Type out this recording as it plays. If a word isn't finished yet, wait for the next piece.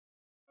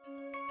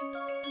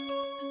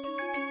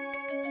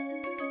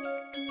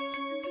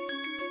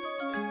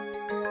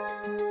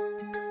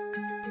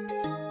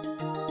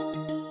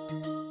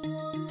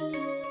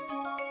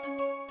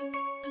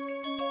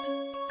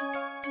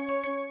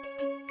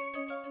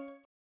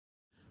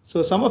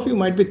So some of you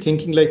might be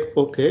thinking like,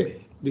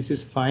 okay, this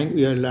is fine.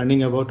 We are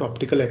learning about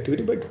optical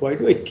activity, but why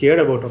do I care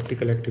about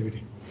optical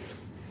activity?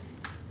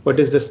 What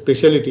is the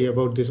specialty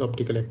about this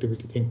optical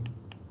activity thing?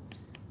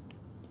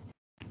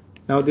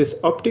 Now this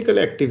optical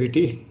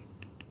activity,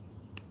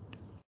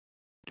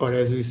 or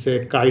as we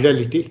say,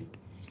 chirality,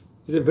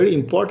 is a very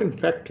important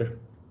factor.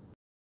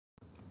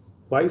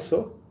 Why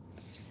so?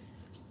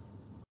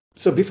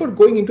 So before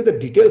going into the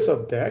details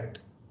of that,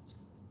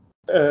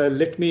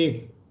 let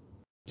me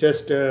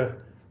just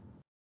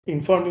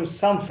inform you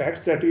some facts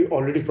that you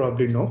already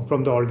probably know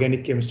from the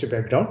organic chemistry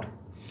background,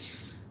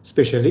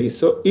 especially.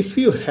 So if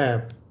you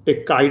have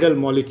a chiral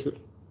molecule,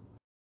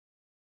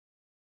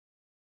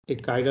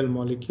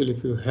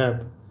 if you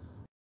have,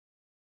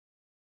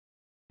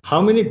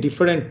 how many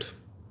different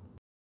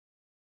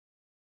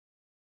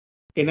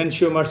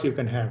enantiomers you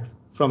can have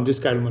from this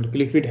chiral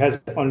molecule if it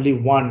has only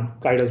one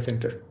chiral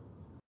center?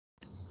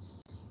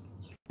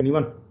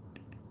 Anyone?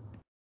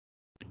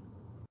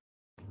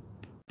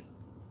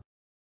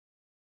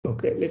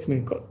 Okay, let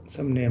me call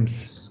some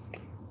names.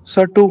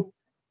 Sir, 2.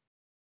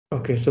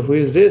 Okay, so who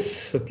is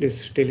this? So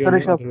please tell your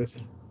name.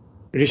 Otherwise,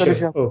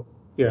 Rishabh. Oh,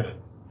 yeah,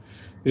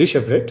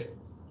 Rishabh, right?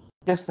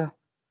 Yes, sir.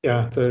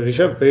 Yeah, so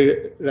Rishabh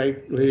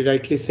very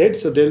rightly said.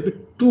 So there will be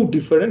two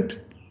different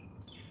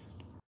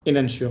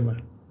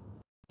enantiomer.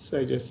 So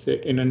I just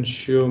say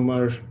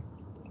enantiomer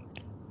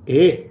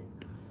A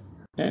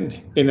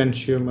and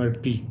enantiomer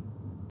B,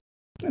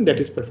 and that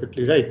is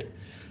perfectly right.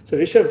 So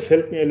Rishabh,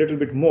 help me a little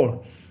bit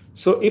more.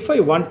 So if I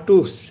want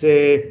to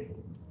say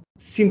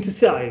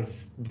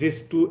synthesize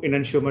these two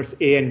enantiomers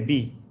A and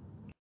B,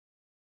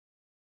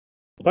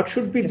 what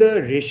should be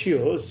the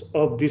ratios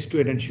of these two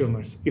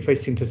enantiomers if I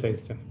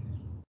synthesize them?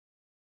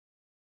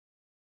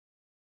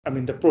 I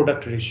mean the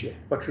product ratio.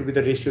 What should be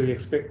the ratio you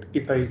expect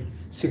if I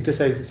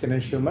synthesize these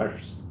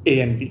enantiomers A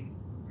and B?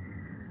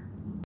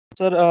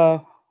 Sir,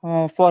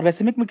 for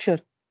racemic mixture.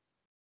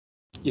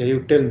 Yeah,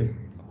 you tell me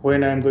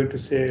when I'm going to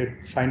say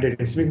find a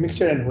racemic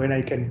mixture and when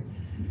I can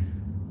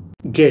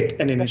get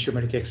an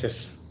enantiomeric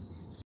excess.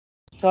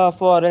 So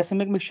for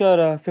racemic mixture,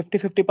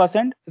 50-50%,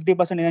 50%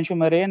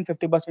 enantiomer A and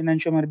 50%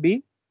 enantiomer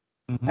B.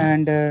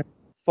 And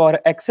for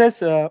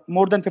excess,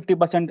 more than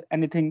 50%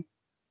 anything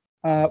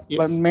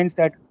means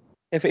that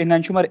if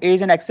enantiomer A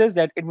is in excess,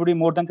 that it would be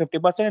more than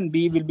 50% and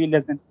B will be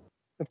less than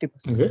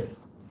 50%. Okay,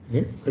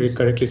 very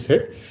correctly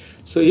said.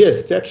 So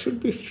yes, that should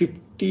be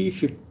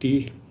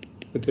 50-50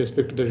 with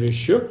respect to the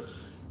ratio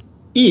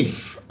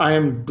if I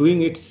am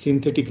doing it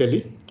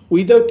synthetically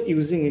without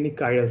using any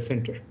chiral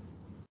center.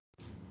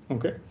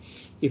 Okay,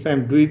 if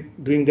I'm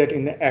doing that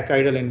in the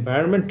achiral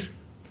environment,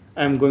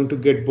 I'm going to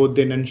get both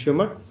the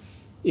enantiomer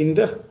in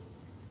the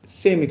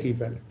same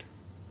equivalent.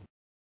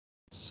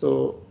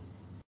 So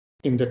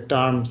in the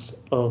terms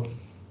of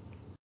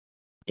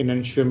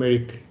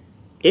enantiomeric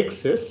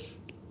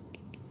excess,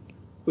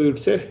 we would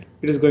say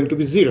it is going to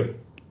be 0.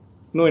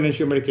 No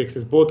enantiomeric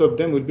excess. Both of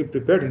them will be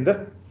prepared in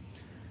the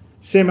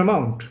same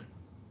amount.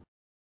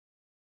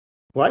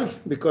 Why?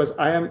 Because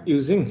I am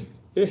using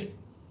a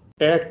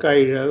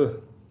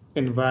achiral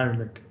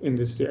environment in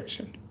this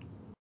reaction.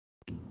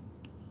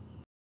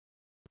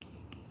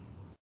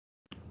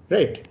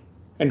 Right.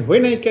 And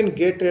when I can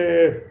get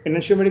a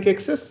enantiomeric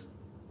excess?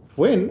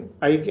 When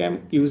I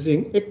am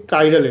using a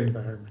chiral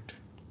environment.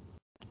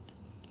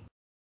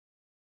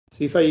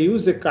 So if I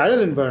use a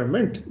chiral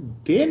environment,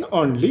 then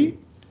only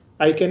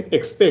I can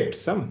expect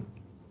some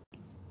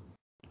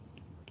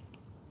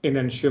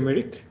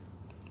enantiomeric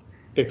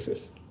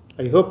excess.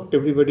 I hope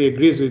everybody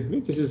agrees with me.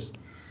 This is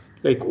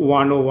like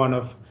 101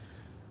 of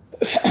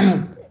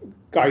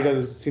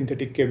chiral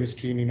synthetic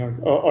chemistry in our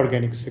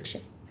organic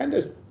section. And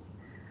the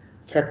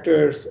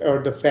factors or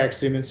the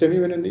facts remain same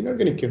even in the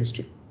inorganic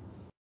chemistry.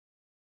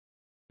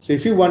 So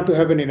if you want to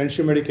have an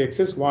enantiomeric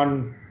excess,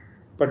 one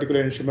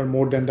particular enantiomer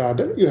more than the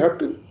other, you have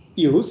to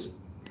use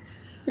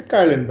a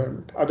chiral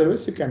environment.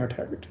 Otherwise, you cannot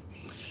have it.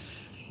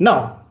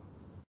 Now,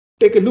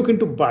 take a look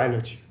into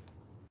biology.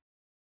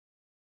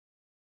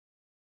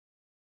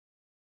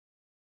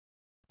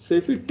 So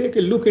if we take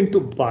a look into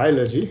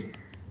biology,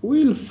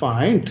 we'll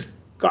find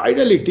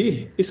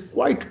chirality is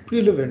quite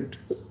prevalent.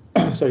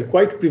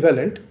 Quite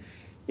prevalent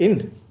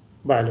in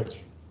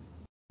biology.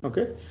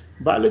 Okay,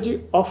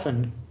 biology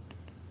often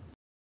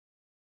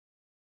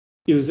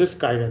uses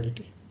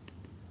chirality.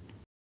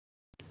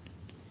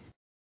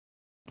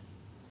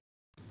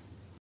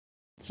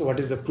 So what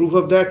is the proof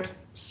of that?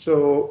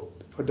 So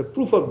for the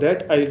proof of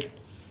that, I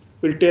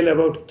will tell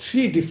about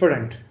 3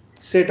 different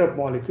set of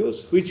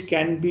molecules which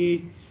can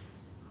be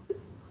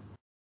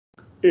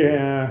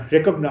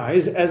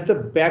recognized as the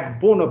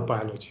backbone of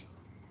biology.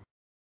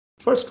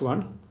 First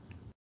one,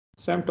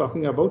 so I'm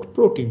talking about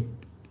protein.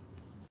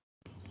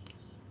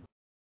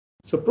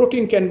 So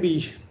protein can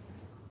be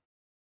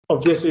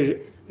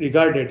obviously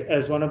regarded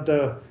as one of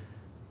the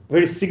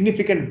very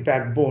significant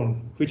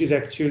backbone, which is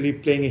actually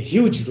playing a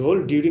huge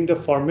role during the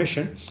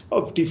formation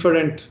of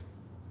different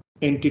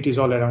entities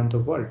all around the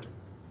world.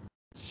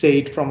 Say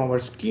it from our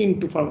skin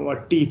to from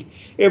our teeth,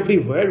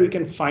 everywhere we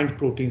can find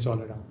proteins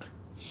all around.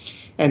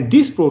 And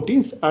these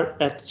proteins are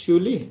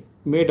actually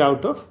made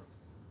out of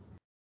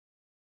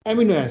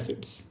amino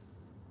acids.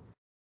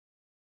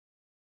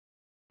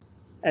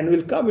 And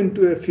we'll come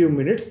into a few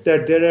minutes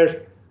that there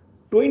are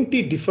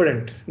 20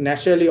 different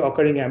naturally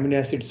occurring amino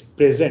acids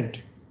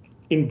present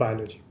in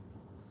biology.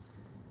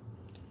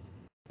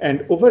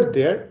 And over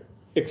there,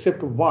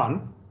 except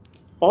one,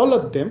 all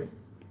of them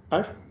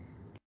are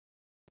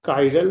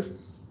chiral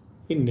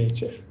in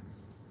nature.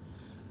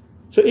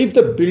 So if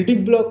the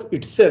building block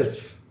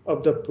itself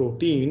of the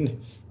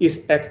protein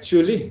is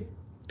actually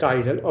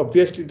chiral,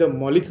 obviously the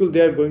molecule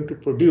they are going to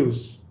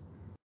produce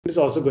is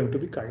also going to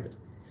be chiral.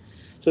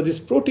 So this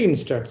protein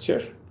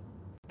structure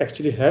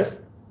actually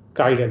has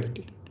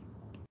chirality.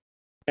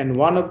 And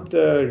one of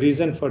the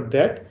reason for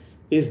that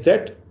is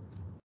that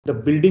the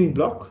building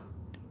block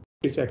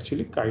is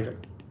actually chiral.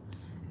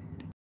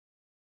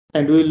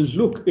 And we'll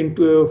look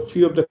into a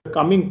few of the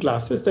coming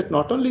classes that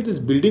not only these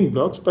building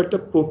blocks, but the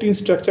protein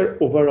structure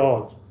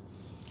overall.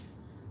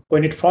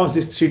 When it forms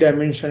this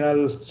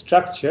three-dimensional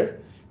structure,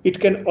 it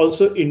can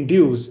also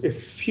induce a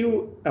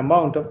few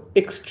amount of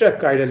extra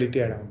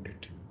chirality around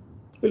it.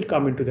 We'll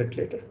come into that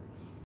later.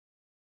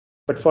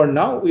 But for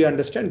now, we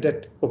understand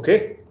that,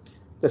 okay,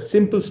 the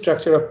simple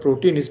structure of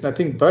protein is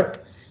nothing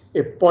but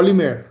a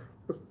polymer.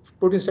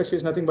 Protein structure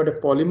is nothing but a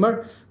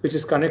polymer which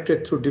is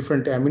connected through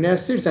different amino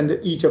acids, and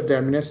each of the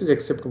amino acids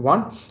except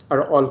one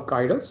are all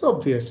chiral. So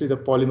obviously the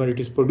polymer it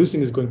is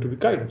producing is going to be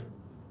chiral.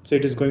 So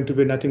it is going to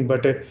be nothing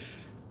but a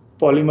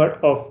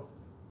polymer of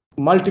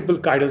multiple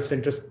chiral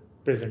centers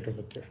present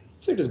over there.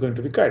 So it is going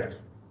to be chiral.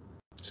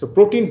 So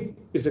protein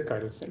is a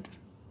chiral center.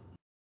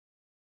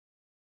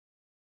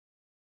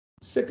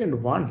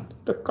 Second one,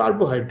 the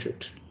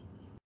carbohydrate.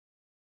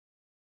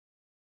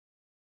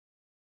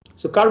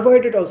 So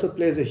carbohydrate also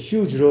plays a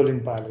huge role in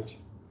biology.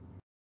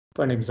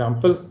 For an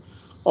example,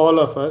 all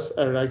of us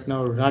are right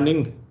now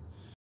running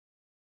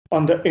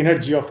on the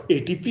energy of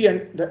ATP,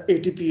 and the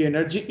ATP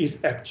energy is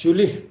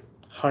actually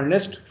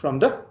harnessed from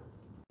the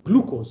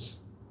glucose.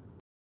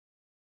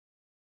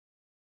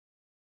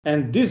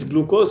 And this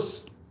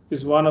glucose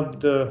is one of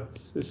the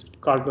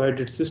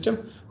carbohydrate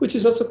system, which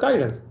is also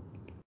chiral.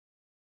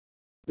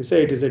 We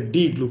say it is a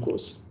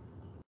D-glucose.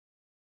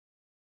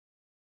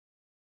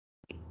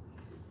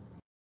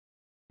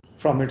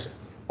 From its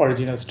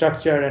original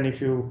structure, and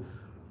if you've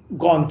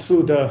gone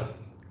through the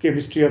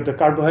chemistry of the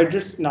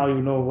carbohydrates, now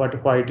you know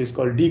why it is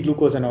called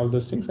D-glucose and all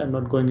those things. I'm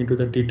not going into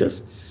the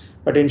details,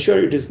 but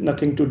ensure it is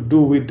nothing to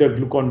do with the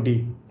glucon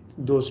D.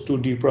 Those two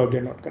D probably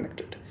are not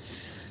connected.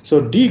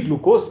 So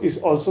D-glucose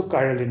is also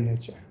chiral in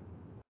nature.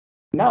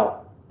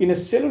 Now, in a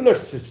cellular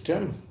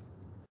system,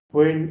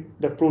 when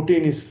the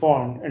protein is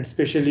formed, and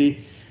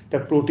especially the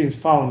proteins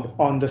found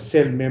on the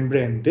cell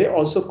membrane, they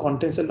also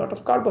contains a lot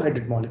of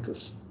carbohydrate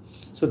molecules.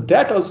 So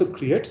that also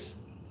creates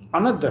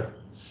another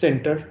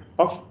center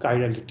of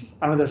chirality,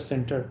 another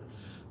center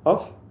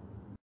of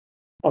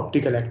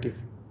optical active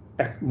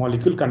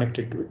molecule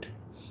connected to it.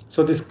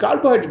 So these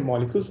carbohydrate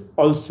molecules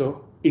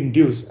also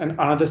induce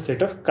another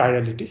set of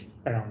chirality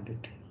around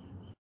it.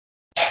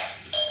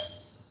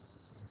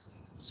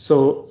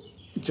 So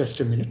just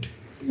a minute.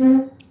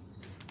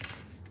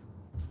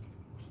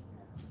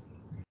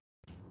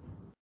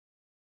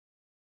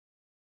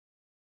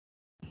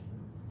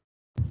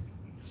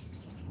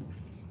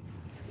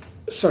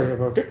 Sorry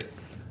about it.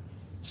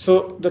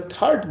 So the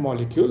third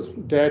molecule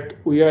that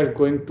we are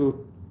going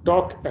to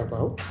talk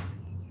about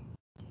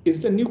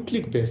is the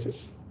nucleic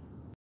bases.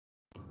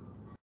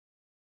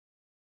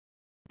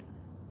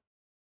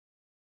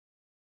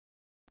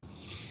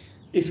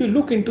 If you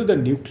look into the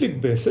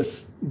nucleic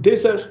bases,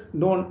 these are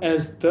known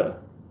as the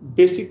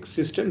basic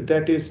system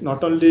that is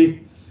not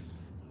only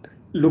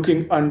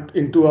looking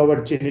into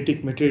our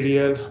genetic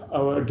material,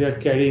 they are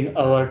carrying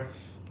our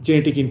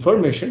genetic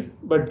information,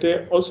 but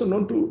they're also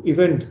known to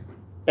even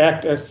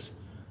act as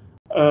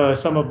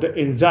some of the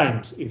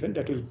enzymes, even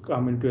that will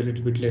come into a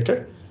little bit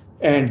later.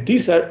 And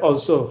these are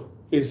also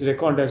is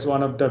reckoned as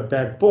one of the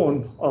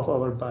backbone of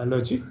our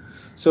biology.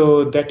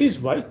 So that is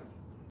why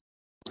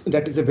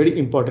that is a very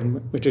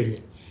important material.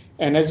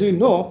 And as we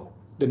know,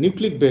 the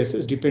nucleic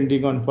bases,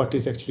 depending on what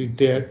is actually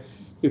there,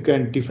 you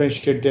can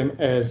differentiate them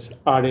as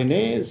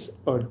RNAs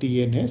or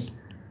DNAs,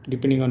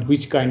 depending on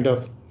which kind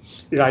of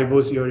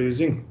ribose you're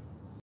using,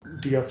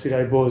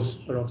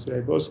 deoxyribose or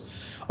oxyribose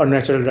or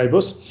natural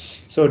ribose.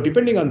 So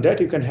depending on that,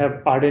 you can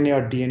have RNA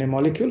or DNA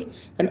molecule,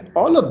 and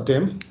all of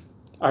them,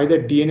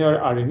 either DNA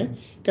or RNA,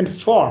 can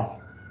form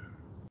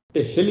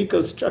a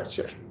helical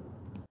structure.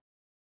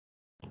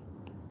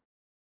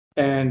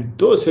 And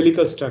those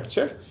helical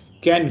structure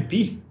can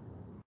be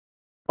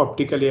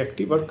optically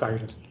active or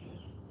chiral.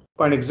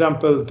 For an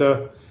example,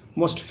 the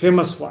most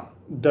famous one,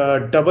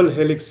 the double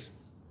helix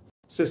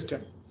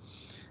system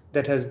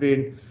that has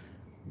been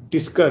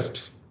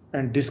discussed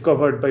and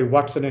discovered by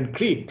Watson and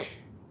Crick,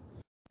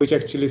 which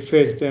actually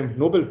fetched them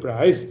Nobel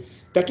Prize,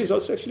 that is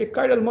also actually a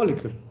chiral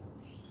molecule.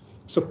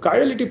 So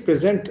chirality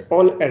present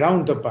all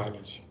around the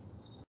biology,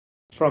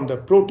 from the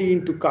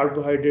protein to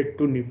carbohydrate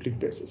to nucleic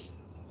bases.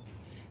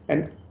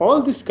 And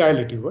all this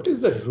chirality, what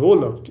is the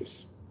role of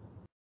this?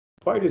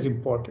 Why it is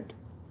important?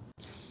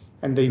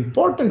 And the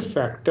important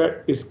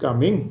factor is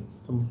coming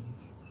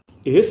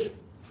is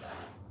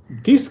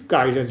this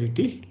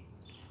chirality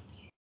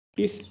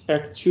is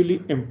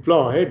actually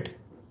employed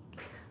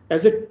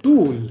as a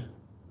tool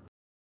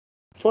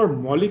for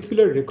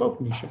molecular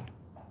recognition.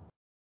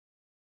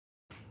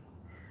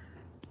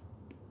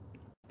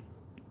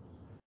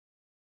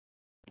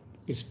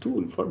 Is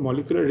tool for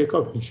molecular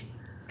recognition.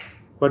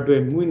 What do I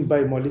mean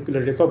by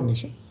molecular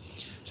recognition?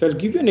 So I'll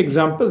give you an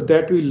example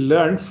that we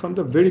learned from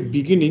the very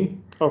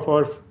beginning of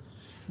our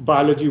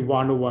biology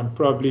 101,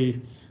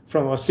 probably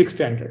from our 6th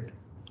standard.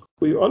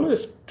 We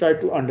always try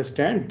to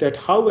understand that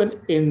how an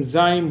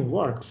enzyme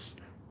works.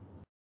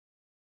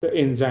 The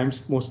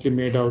enzymes mostly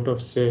made out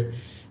of, say,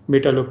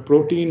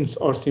 metalloproteins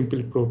or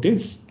simple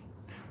proteins.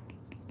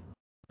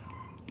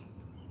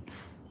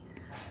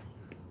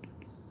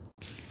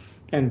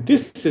 And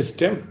this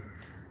system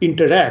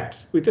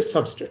interacts with a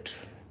substrate.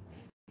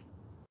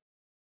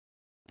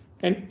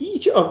 And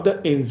each of the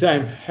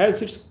enzyme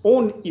has its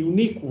own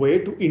unique way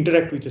to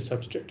interact with the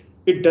substrate.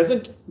 It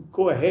doesn't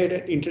go ahead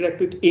and interact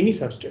with any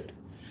substrate.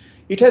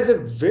 It has a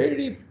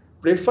very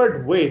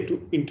preferred way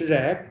to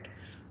interact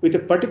with a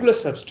particular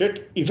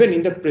substrate, even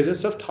in the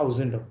presence of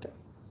thousands of them.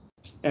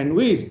 And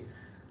we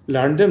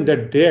learned them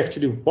that they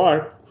actually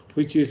work,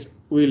 which is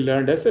we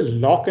learned as a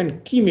lock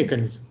and key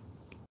mechanism.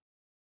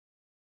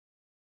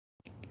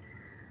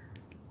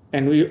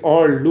 And we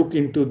all look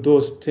into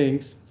those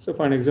things. So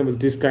for an example,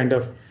 this kind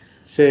of,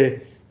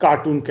 say,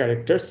 cartoon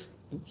characters.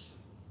 Oops.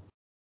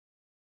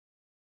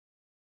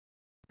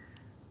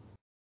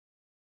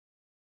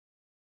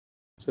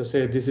 So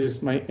say this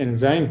is my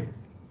enzyme.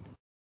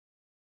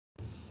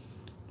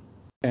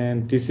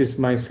 And this is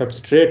my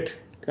substrate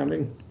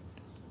coming.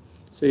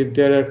 So if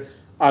there are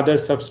other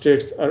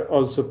substrates are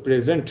also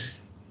present,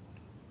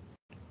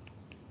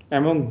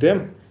 among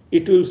them,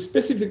 it will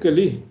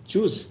specifically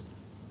choose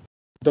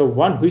the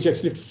one which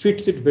actually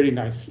fits it very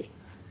nicely.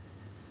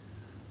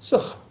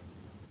 So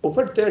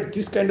over there,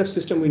 this kind of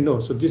system we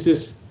know. So this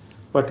is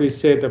what we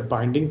say the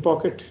binding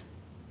pocket.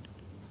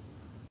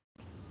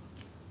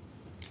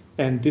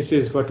 And this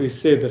is what we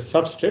say the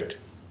substrate.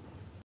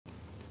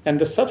 And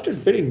the substrate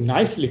very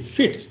nicely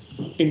fits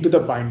into the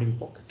binding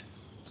pocket.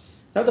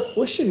 Now the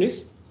question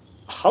is,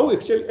 how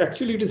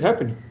actually it is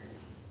happening?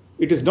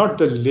 It is not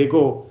the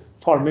Lego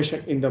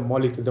formation in the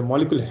molecule. The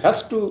molecule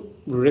has to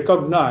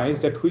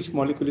recognize that which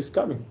molecule is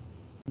coming.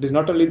 It is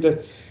not only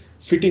the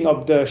fitting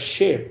of the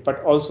shape,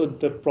 but also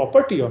the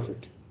property of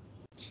it.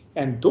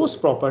 And those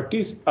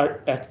properties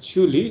are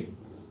actually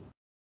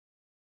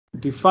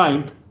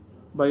defined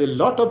by a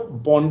lot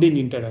of bonding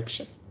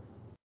interaction.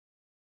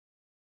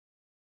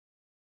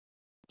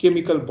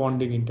 Chemical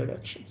bonding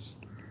interactions.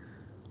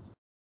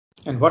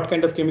 And what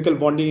kind of chemical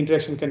bonding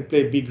interaction can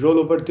play a big role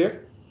over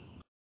there?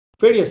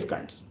 Various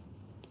kinds.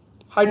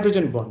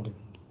 Hydrogen bonding.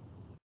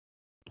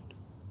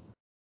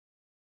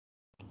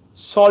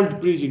 Salt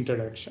bridge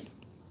interaction.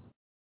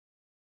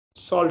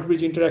 Salt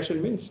bridge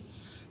interaction means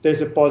there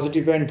is a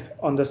positive end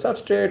on the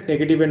substrate,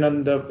 negative end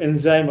on the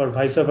enzyme, or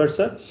vice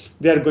versa.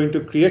 They are going to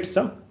create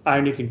some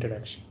ionic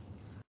interaction.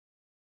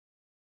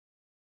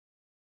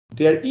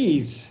 There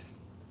is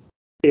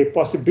a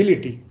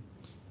possibility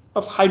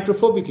of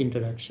hydrophobic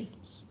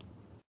interactions.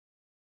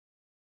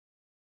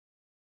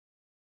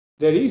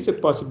 There is a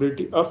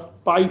possibility of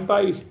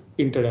pi-pi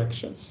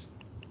interactions.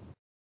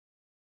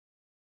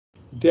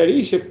 There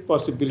is a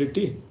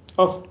possibility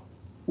of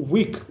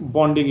weak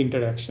bonding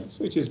interactions,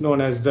 which is known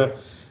as the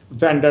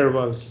van der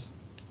Waals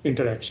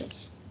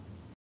interactions.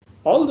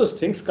 All those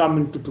things come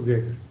into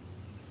together.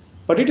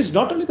 But it is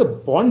not only the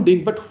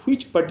bonding, but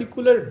which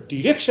particular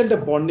direction the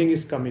bonding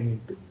is coming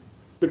into.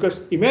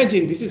 Because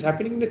imagine this is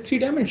happening in a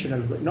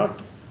 3-dimensional way, not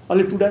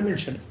only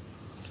 2-dimensional.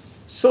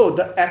 So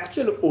the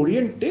actual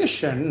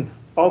orientation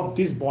of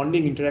this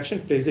bonding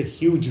interaction plays a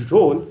huge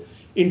role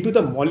into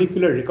the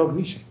molecular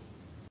recognition.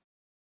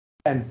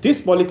 And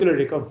this molecular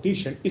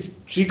recognition is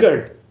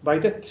triggered by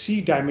the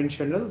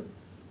 3-dimensional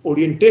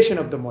orientation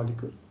of the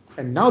molecule.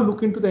 And now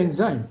look into the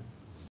enzyme.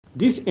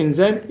 This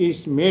enzyme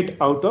is made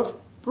out of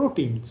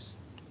proteins.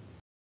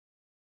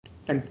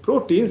 And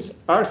proteins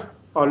are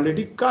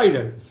already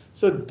chiral.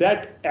 So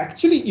that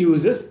actually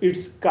uses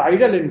its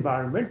chiral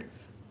environment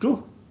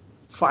to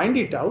find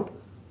it out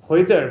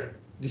whether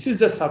this is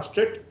the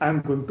substrate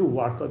I'm going to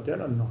work on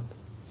there or not.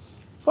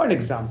 For an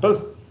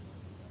example,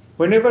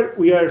 whenever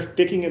we are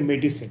taking a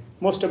medicine,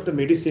 most of the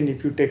medicine,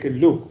 if you take a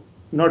look,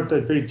 not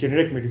the very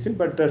generic medicine,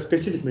 but the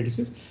specific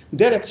medicines,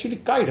 they're actually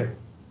chiral.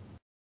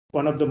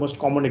 One of the most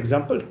common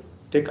example,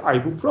 take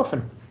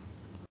ibuprofen.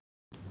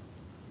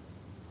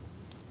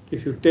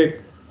 If you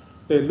take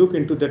a look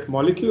into that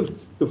molecule,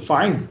 you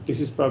find this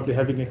is probably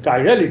having a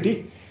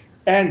chirality,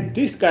 and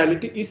this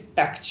chirality is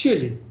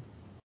actually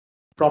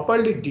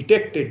properly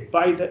detected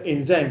by the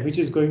enzyme, which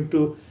is going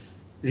to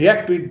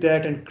react with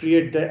that and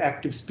create the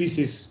active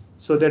species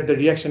so that the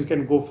reaction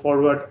can go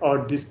forward,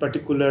 or this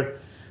particular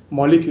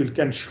molecule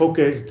can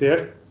showcase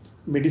their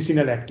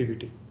medicinal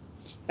activity.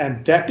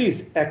 And that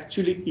is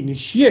actually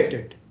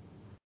initiated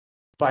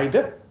by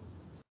the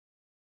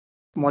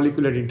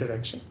molecular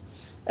interaction.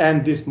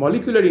 And this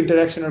molecular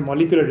interaction or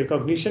molecular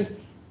recognition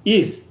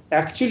is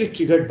actually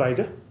triggered by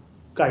the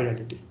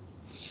chirality.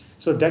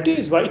 So that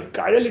is why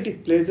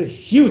chirality plays a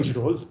huge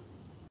role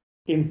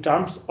in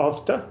terms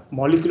of the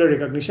molecular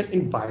recognition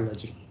in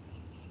biology.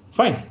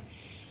 Fine.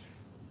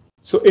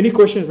 So any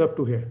questions up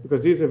to here?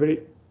 Because this is a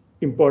very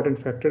important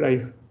factor.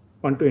 I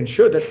want to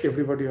ensure that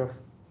every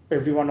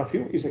one of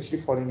you is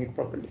actually following it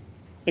properly.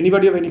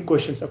 Anybody have any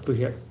questions up to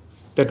here?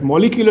 That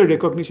molecular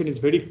recognition is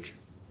very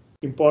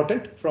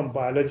important from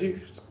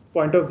biology's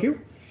point of view,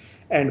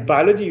 and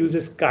biology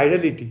uses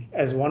chirality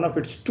as one of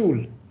its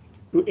tools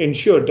to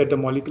ensure that the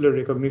molecular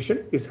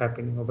recognition is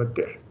happening over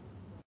there.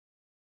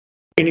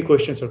 Any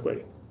questions or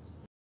query?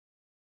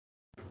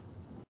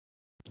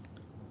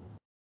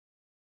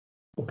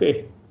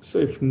 Okay, so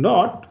if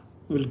not,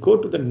 we'll go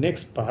to the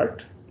next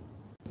part.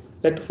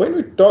 That when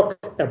we talk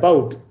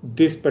about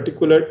this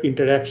particular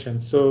interaction,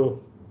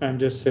 so I'm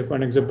just say for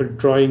an example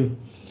drawing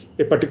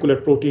a particular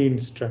protein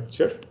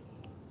structure.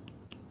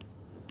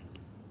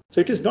 So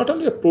it is not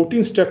only a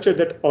protein structure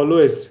that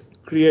always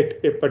create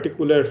a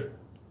particular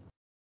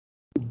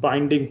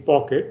binding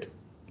pocket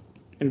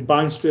and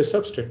binds to a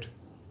substrate.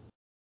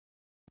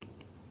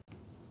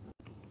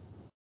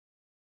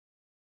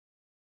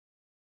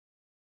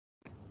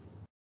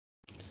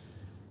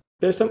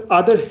 There are some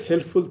other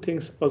helpful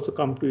things also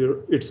come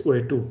to its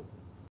way too.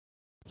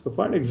 So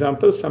for an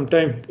example,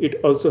 sometimes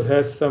it also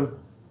has some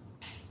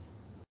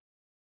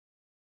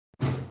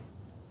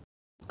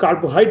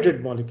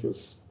carbohydrate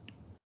molecules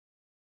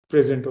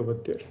present over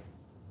there.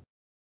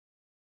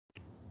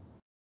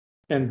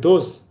 And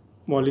those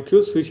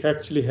molecules which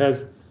actually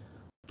has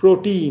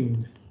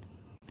protein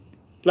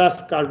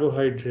plus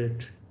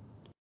carbohydrate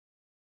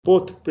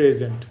both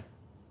present,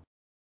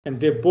 and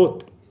they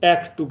both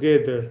act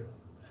together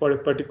for a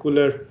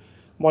particular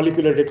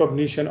molecular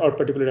recognition or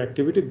particular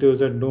activity.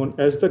 Those are known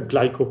as the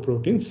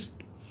glycoproteins,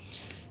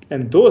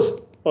 and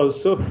those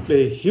also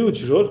play a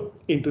huge role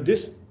into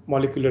this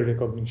molecular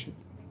recognition.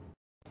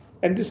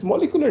 And this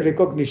molecular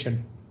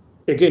recognition,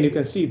 again, you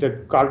can see the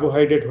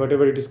carbohydrate,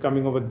 whatever it is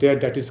coming over there,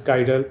 that is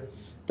chiral.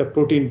 The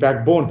protein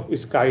backbone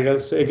is chiral.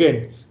 So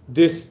again,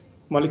 this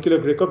molecular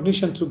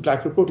recognition through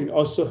glycoprotein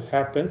also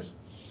happens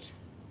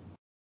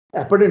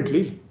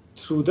apparently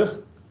through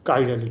the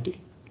chirality.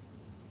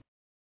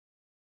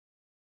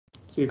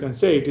 So you can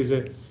say it is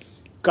a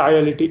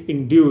chirality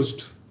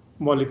induced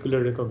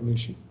molecular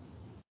recognition.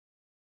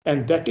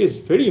 And that is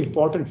very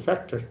important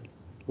factor.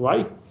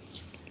 Why?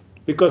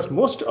 Because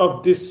most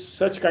of this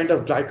such kind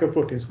of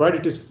glycoproteins, where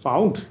it is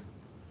found,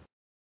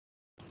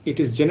 it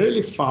is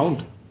generally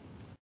found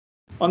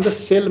on the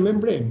cell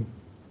membrane.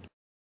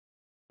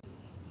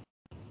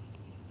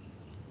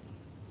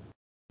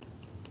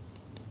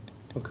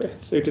 Okay,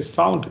 so it is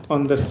found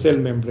on the cell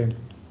membrane.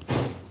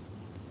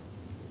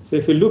 So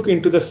if you look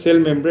into the cell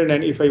membrane,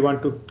 and if I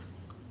want to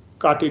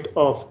cut it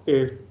off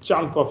a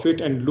chunk of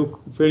it and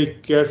look very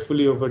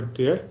carefully over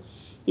there,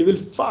 you will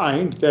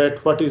find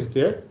that what is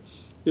there?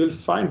 You will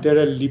find there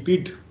are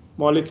lipid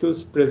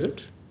molecules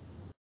present.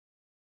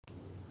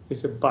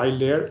 It's a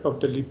bilayer of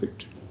the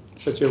lipid,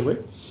 such a way.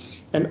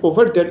 And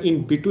over there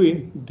in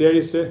between, there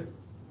is a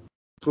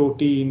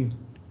protein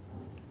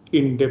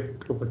in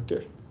depth over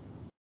there.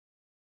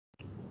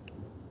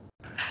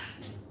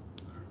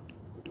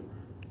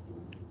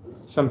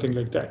 Something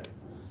like that.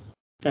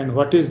 And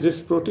what is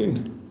this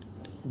protein?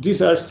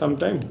 These are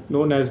sometimes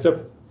known as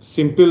the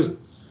simple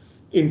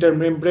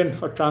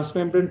intermembrane or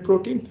transmembrane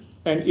protein.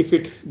 And if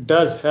it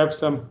does have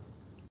some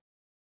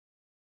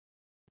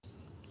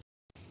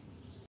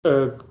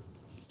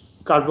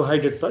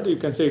carbohydrate part, you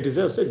can say it is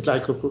also a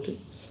glycoprotein.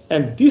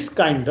 And this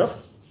kind of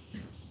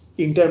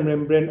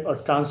intermembrane or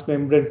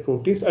transmembrane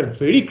proteins are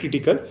very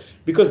critical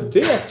because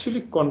they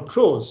actually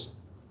controls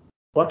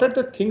what are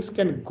the things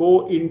can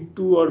go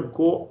into or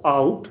go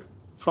out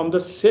from the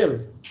cell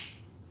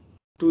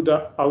to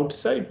the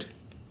outside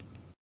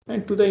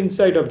and to the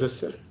inside of the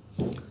cell.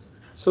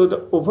 So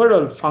the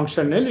overall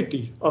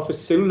functionality of a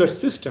cellular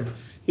system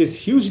is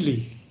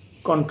hugely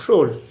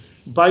controlled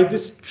by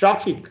this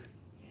traffic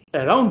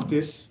around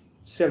this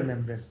cell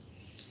membrane.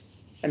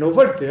 And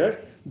over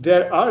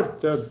there are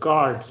the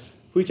guards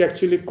which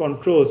actually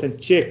controls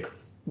and check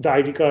the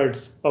ID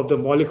cards of the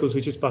molecules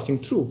which is passing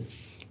through.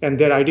 And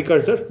their ID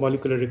cards are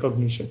molecular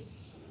recognition.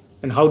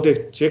 And how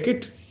they check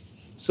it?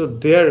 So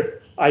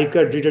their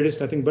iCard reader is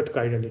nothing but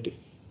chirality.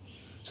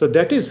 So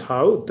that is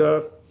how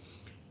the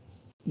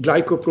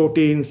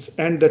glycoproteins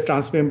and the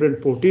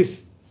transmembrane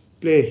proteins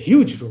play a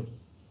huge role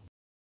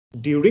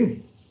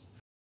during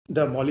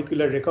the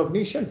molecular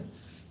recognition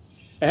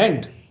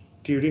and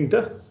during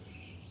the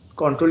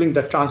controlling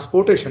the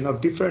transportation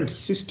of different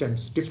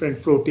systems,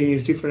 different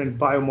proteins, different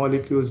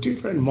biomolecules,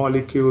 different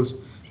molecules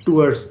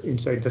towards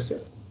inside the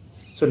cell.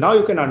 So now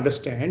you can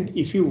understand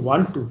if you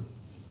want to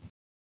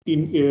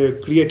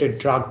create a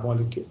drug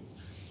molecule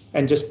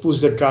and just push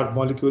the drug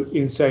molecule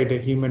inside a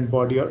human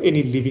body or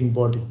any living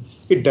body,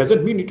 it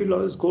doesn't mean it will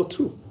always go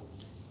through.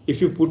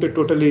 If you put a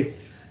totally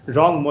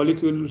wrong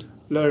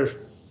molecular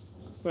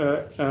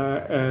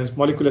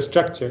molecular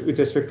structure with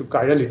respect to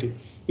chirality,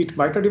 it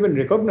might not even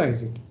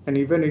recognize it, and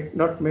even it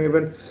not may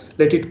even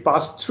let it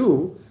pass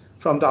through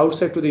from the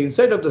outside to the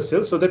inside of the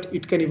cell, so that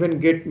it can even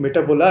get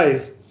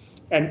metabolized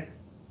and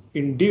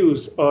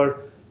induce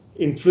or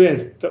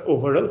influence the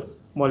overall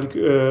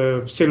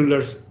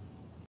cellular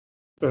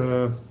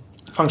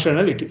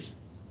functionalities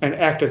and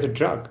act as a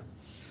drug.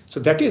 So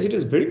that is, it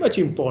is very much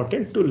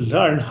important to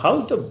learn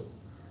how the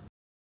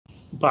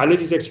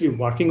biology is actually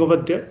working over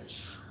there,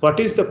 what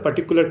is the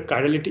particular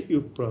chirality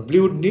you probably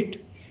would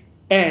need,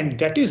 and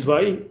that is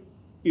why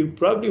you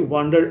probably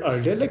wondered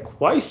earlier, like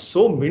why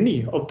so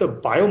many of the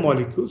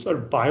biomolecules or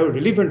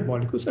biorelevant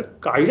molecules are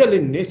chiral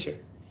in nature.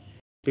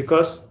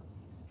 Because,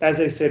 as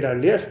I said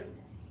earlier,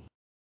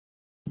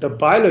 the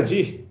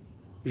biology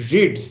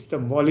reads the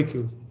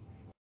molecule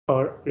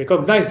or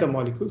recognize the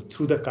molecule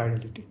through the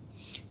chirality,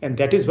 and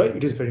that is why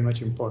it is very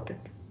much important.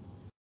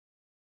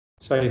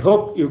 So I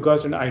hope you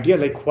got an idea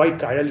like why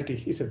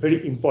chirality is a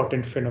very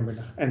important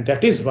phenomena, and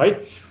that is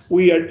why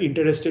we are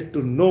interested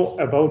to know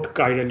about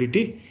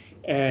chirality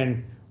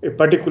and a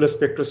particular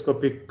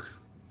spectroscopic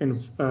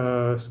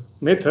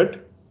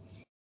method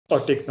or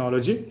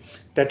technology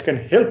that can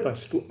help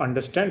us to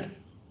understand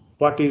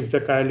what is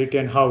the chirality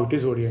and how it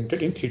is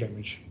oriented in 3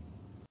 dimensions.